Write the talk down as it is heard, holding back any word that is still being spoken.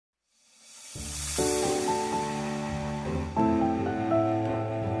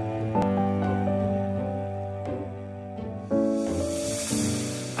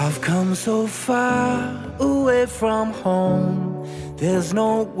come so far away from home. There's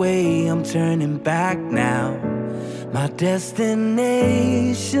no way I'm turning back now. My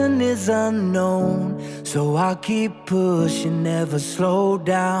destination is unknown, so I'll keep pushing, never slow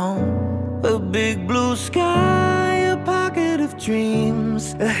down. A big blue sky, a pocket of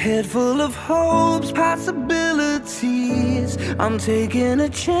dreams, a head full of hopes, possibilities. I'm taking a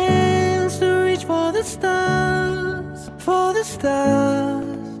chance to reach for the stars, for the stars.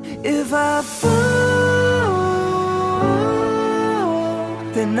 If I fall,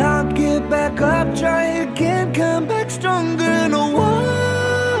 then I'll get back up, try again, come back stronger. No walls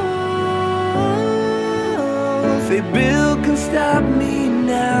they build can stop me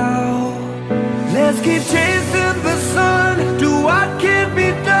now. Let's keep chasing the sun, do what can't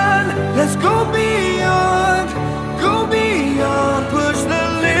be done. Let's go beyond, push the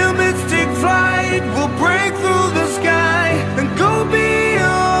limits, take flight. We'll break through the sky and go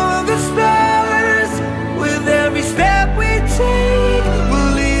beyond the stars. With every step we take,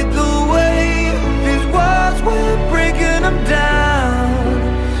 we'll lead the way. These walls, we're breaking them down,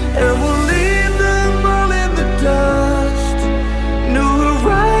 and we'll leave them all in the dust. New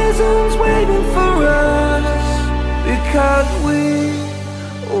horizons waiting for us, because we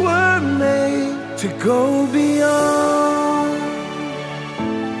were made to go beyond.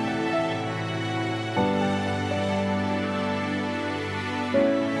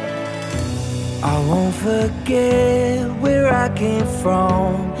 I won't forget where I came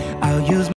from. I'll use